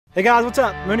Hey guys, what's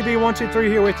up? Mooneyb123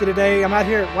 here with you today. I'm out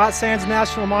here at White Sands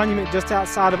National Monument just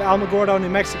outside of Alamogordo, New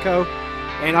Mexico.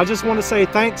 And I just want to say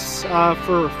thanks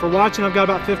for watching. I've got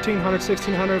about 1,500,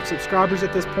 1,600 subscribers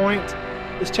at this point.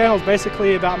 This channel is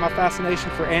basically about my fascination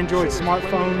for Android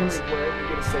smartphones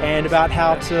and about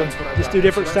how to just do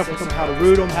different stuff with them, how to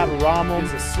root them, how to ROM them,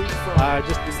 just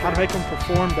how to make them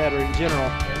perform better in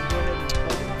general.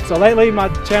 So lately my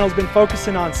channel's been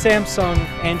focusing on Samsung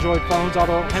Android phones,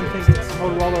 although I haven't think it's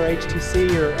Motorola or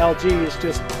HTC or LG. It's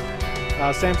just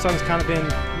Samsung's kind of been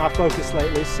my focus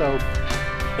lately. So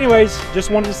anyways, just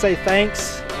wanted to say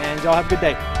thanks and y'all have a good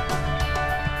day.